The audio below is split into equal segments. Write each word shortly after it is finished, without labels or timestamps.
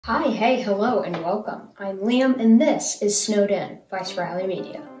Hi, hey, hello, and welcome. I'm Liam, and this is Snowed In by Spriley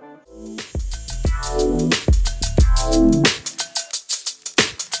Media.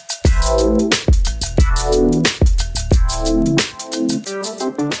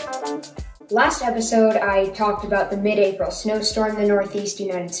 Last episode, I talked about the mid-April snowstorm the Northeast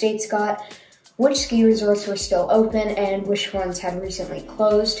United States got, which ski resorts were still open, and which ones had recently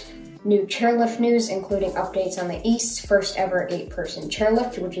closed. New chairlift news, including updates on the East's first ever 8-person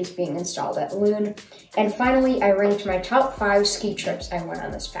chairlift, which is being installed at Loon. And finally, I ranked my top 5 ski trips I went on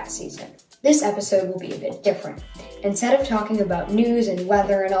this past season. This episode will be a bit different. Instead of talking about news and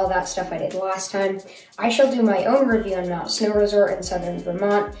weather and all that stuff I did last time, I shall do my own review on Mount Snow Resort in southern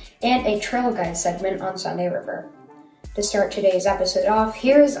Vermont and a trail guide segment on Sunday River. To start today's episode off,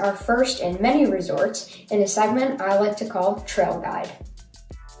 here's our first in many resorts in a segment I like to call Trail Guide.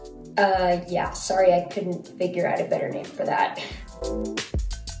 Sorry I couldn't figure out a better name for that.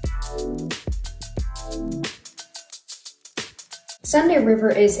 Sunday River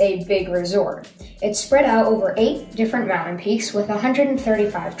is a big resort. It's spread out over 8 different mountain peaks with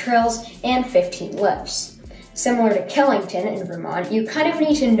 135 trails and 15 lifts. Similar to Killington in Vermont, you kind of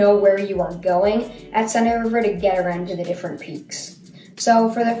need to know where you are going at Sunday River to get around to the different peaks.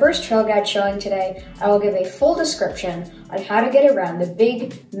 So for the first trail guide showing today, I will give a full description on how to get around the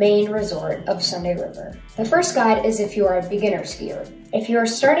big main resort of Sunday River. The first guide is if you are a beginner skier. If you are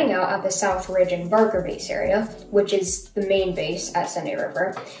starting out at the South Ridge and Barker Base area, which is the main base at Sunday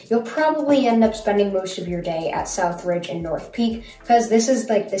River, you'll probably end up spending most of your day at South Ridge and North Peak because this is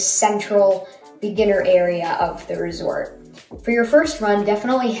like the central beginner area of the resort. For your first run,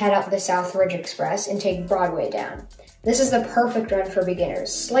 definitely head up the South Ridge Express and take Broadway down. This is the perfect run for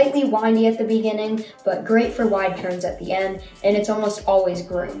beginners. Slightly windy at the beginning, but great for wide turns at the end, and it's almost always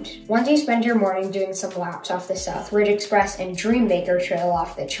groomed. Once you spend your morning doing some laps off the South Ridge Express and Dreammaker Trail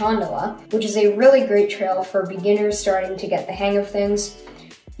off the Chondala, which is a really great trail for beginners starting to get the hang of things,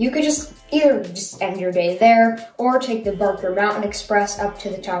 you could either end your day there, or take the Barker Mountain Express up to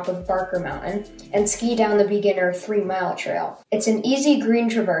the top of Barker Mountain and ski down the beginner 3-mile trail. It's an easy green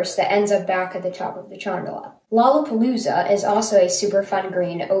traverse that ends up back at the top of the Chondala. Lollapalooza is also a super fun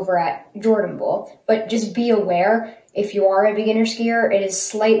green over at Jordan Bowl, but just be aware, if you are a beginner skier, it is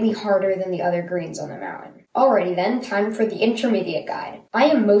slightly harder than the other greens on the mountain. Alrighty then, time for the intermediate guide. I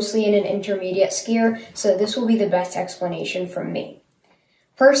am mostly an intermediate skier, so this will be the best explanation from me.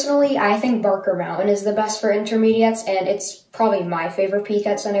 Personally, I think Barker Mountain is the best for intermediates, and it's probably my favorite peak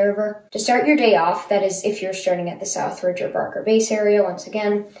at Sunday River. To start your day off, that is if you're starting at the South Ridge or Barker Base area once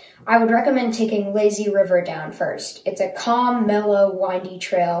again, I would recommend taking Lazy River down first. It's a calm, mellow, windy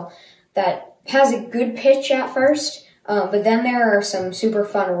trail that has a good pitch at first, but then there are some super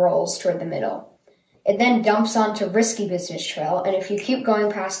fun rolls toward the middle. It then dumps onto Risky Business Trail, and if you keep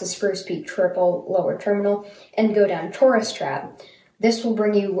going past the Spruce Peak Triple Lower Terminal and go down Tourist Trap, this will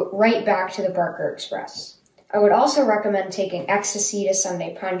bring you right back to the Barker Express. I would also recommend taking Ecstasy to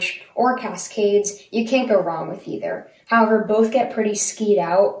Sunday Punch or Cascades. You can't go wrong with either. However, both get pretty skied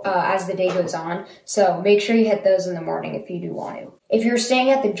out as the day goes on, so make sure you hit those in the morning if you do want to. If you're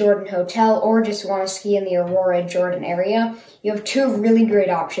staying at the Jordan Hotel or just want to ski in the Aurora, Jordan area, you have 2 really great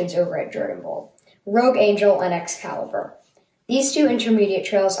options over at Jordan Bowl: Rogue Angel and Excalibur. These 2 intermediate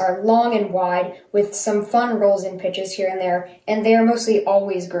trails are long and wide with some fun rolls and pitches here and there, and they are mostly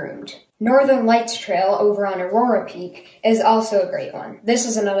always groomed. Northern Lights Trail over on Aurora Peak is also a great one. This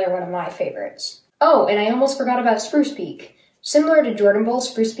is another one of my favorites. Oh, and I almost forgot about Spruce Peak. Similar to Jordan Bowl,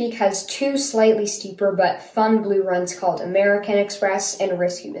 Spruce Peak has 2 slightly steeper but fun blue runs called American Express and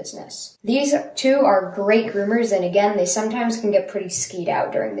Risky Business. These 2 are great groomers, and again, they sometimes can get pretty skied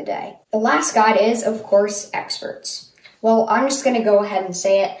out during the day. The last guide is, of course, Experts. Well, I'm just going to go ahead and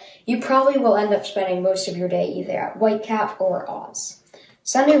say it. You probably will end up spending most of your day either at Whitecap or Oz.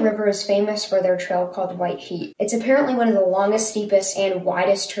 Sunday River is famous for their trail called White Heat. It's apparently one of the longest, steepest, and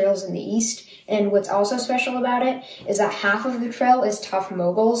widest trails in the East, and what's also special about it is that half of the trail is tough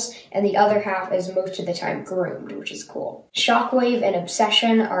moguls, and the other half is most of the time groomed, which is cool. Shockwave and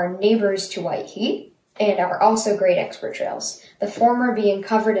Obsession are neighbors to White Heat, and are also great expert trails, the former being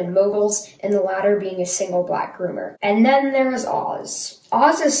covered in moguls and the latter being a single black groomer. And then there's Oz.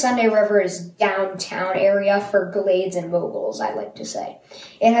 Oz is Sunday River's downtown area for glades and moguls, I like to say.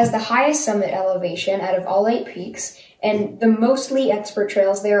 It has the highest summit elevation out of all 8 peaks, and the mostly expert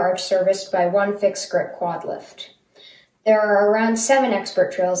trails there are serviced by 1 fixed grip quad lift. There are around 7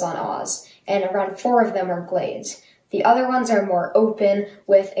 expert trails on Oz, and around 4 of them are glades. The other ones are more open,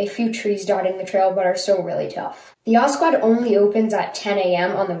 with a few trees dotting the trail, but are still really tough. The Osquad only opens at 10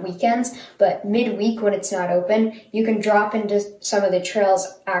 a.m. on the weekends, but midweek when it's not open, you can drop into some of the trails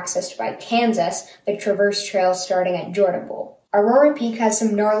accessed by Kansas, the Traverse Trail starting at Jordan Bowl. Aurora Peak has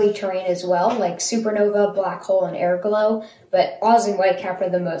some gnarly terrain as well, like Supernova, Black Hole, and Airglow, but Oz and Whitecap are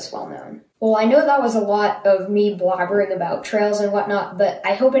the most well-known. Well, I know that was a lot of me blabbering about trails and whatnot, but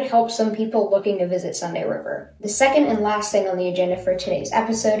I hope it helps some people looking to visit Sunday River. The second and last thing on the agenda for today's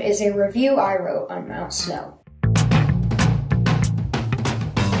episode is a review I wrote on Mount Snow.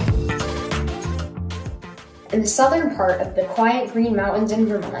 In the southern part of the quiet Green Mountains in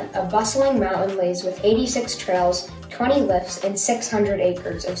Vermont, a bustling mountain lays with 86 trails, 20 lifts, and 600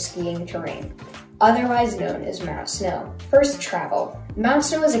 acres of skiing terrain, otherwise known as Mount Snow. First, travel. Mount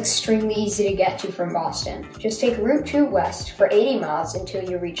Snow is extremely easy to get to from Boston. Just take Route 2 west for 80 miles until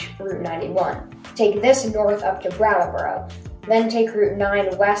you reach Route 91. Take this north up to Brattleboro. Then take Route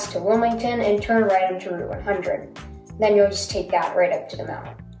 9 west to Wilmington and turn right onto Route 100. Then you'll just take that right up to the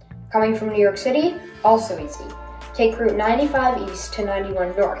mountain. Coming from New York City, also easy. Take Route 95 east to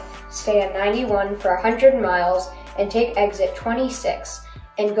 91 north. Stay on 91 for 100 miles and take exit 26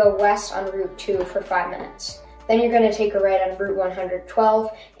 and go west on Route 2 for 5 minutes. Then you're going to take a right on Route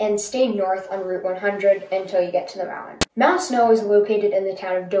 112 and stay north on Route 100 until you get to the mountain. Mount Snow is located in the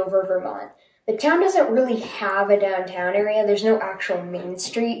town of Dover, Vermont. The town doesn't really have a downtown area. There's no actual main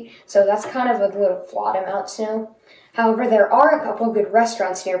street, so that's kind of a little flaw to Mount Snow. However, there are a couple good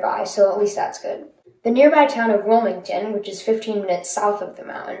restaurants nearby, so at least that's good. The nearby town of Wilmington, which is 15 minutes south of the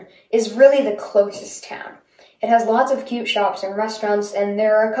mountain, is really the closest town. It has lots of cute shops and restaurants, and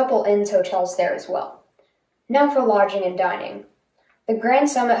there are a couple inns hotels there as well. Now for lodging and dining. The Grand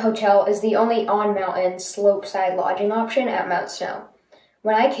Summit Hotel is the only on-mountain, slope-side lodging option at Mount Snow.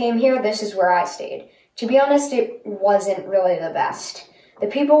 When I came here, this is where I stayed. To be honest, it wasn't really the best. The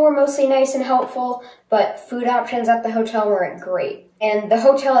people were mostly nice and helpful, but food options at the hotel weren't great. And the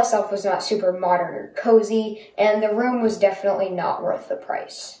hotel itself was not super modern or cozy, and the room was definitely not worth the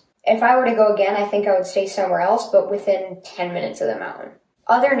price. If I were to go again, I think I would stay somewhere else, but within 10 minutes of the mountain.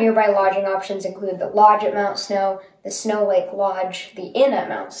 Other nearby lodging options include the Lodge at Mount Snow, the Snow Lake Lodge, the Inn at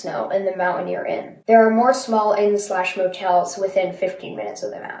Mount Snow, and the Mountaineer Inn. There are more small inns/motels within 15 minutes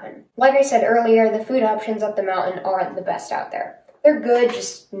of the mountain. Like I said earlier, the food options at the mountain aren't the best out there. They're good,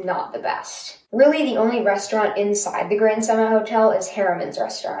 just not the best. Really, the only restaurant inside the Grand Summit Hotel is Harriman's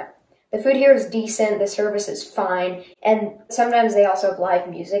Restaurant. The food here is decent, the service is fine, and sometimes they also have live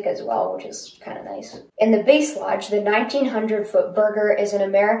music as well, which is kind of nice. In the base lodge, the 1900-foot Burger is an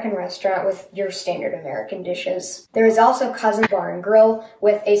American restaurant with your standard American dishes. There is also Cousin Bar and Grill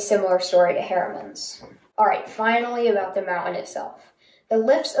with a similar story to Harriman's. Alright, finally about the mountain itself. The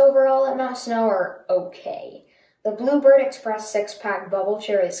lifts overall at Mount Snow are okay. The Bluebird Express 6-pack bubble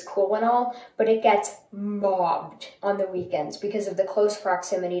chair is cool and all, but it gets mobbed on the weekends because of the close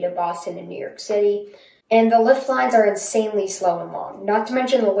proximity to Boston and New York City, and the lift lines are insanely slow and long, not to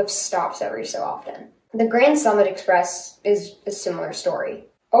mention the lift stops every so often. The Grand Summit Express is a similar story.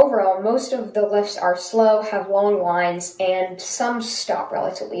 Overall, most of the lifts are slow, have long lines, and some stop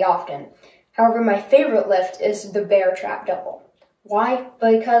relatively often. However, my favorite lift is the Bear Trap Double. Why?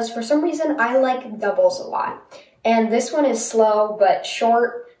 Because for some reason I like doubles a lot. And this one is slow but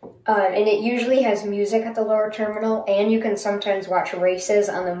short, and it usually has music at the lower terminal, and you can sometimes watch races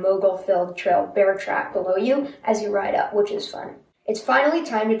on the mogul-filled trail Bear Trap below you as you ride up, which is fun. It's finally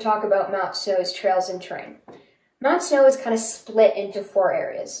time to talk about Mount Snow's trails and terrain. Mount Snow is kind of split into 4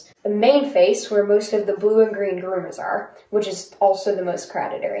 areas. The main face, where most of the blue and green groomers are, which is also the most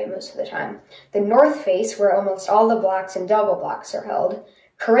crowded area most of the time. The north face, where almost all the blocks and double blocks are held.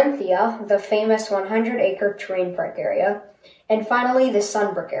 Corinthia, the famous 100-acre terrain park area. And finally, the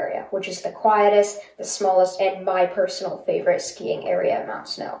Sunbrook area, which is the quietest, the smallest, and my personal favorite skiing area at Mount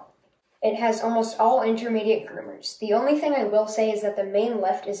Snow. It has almost all intermediate groomers. The only thing I will say is that the main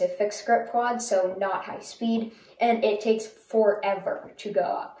lift is a fixed grip quad, so not high speed, and it takes forever to go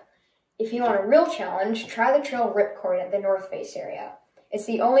up. If you want a real challenge, try the trail ripcord at the North Face area. It's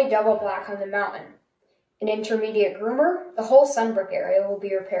the only double black on the mountain. An intermediate groomer, the whole Sunbrook area will be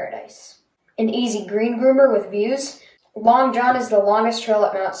your paradise. An easy green groomer with views, Long John is the longest trail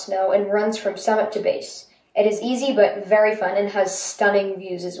at Mount Snow and runs from summit to base. It is easy but very fun and has stunning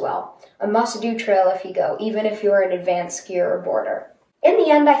views as well. A must-do trail if you go, even if you are an advanced skier or boarder. In the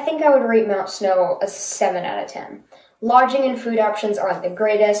end, I think I would rate Mount Snow a 7 out of 10. Lodging and food options aren't the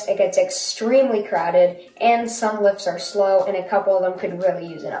greatest, it gets extremely crowded, and some lifts are slow, and a couple of them could really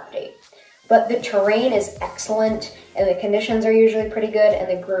use an update. But the terrain is excellent, and the conditions are usually pretty good, and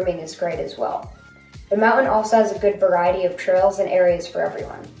the grooming is great as well. The mountain also has a good variety of trails and areas for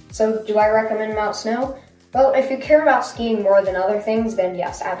everyone. So do I recommend Mount Snow? Well, if you care about skiing more than other things, then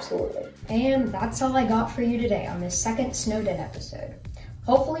yes, absolutely. And that's all I got for you today on this second Snowed In episode.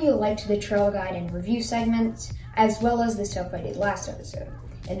 Hopefully you liked the trail guide and review segments, as well as the stuff I did last episode.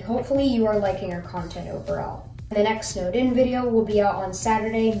 And hopefully you are liking our content overall. The next Snowed In video will be out on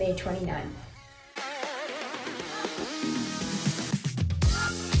Saturday, May 29th.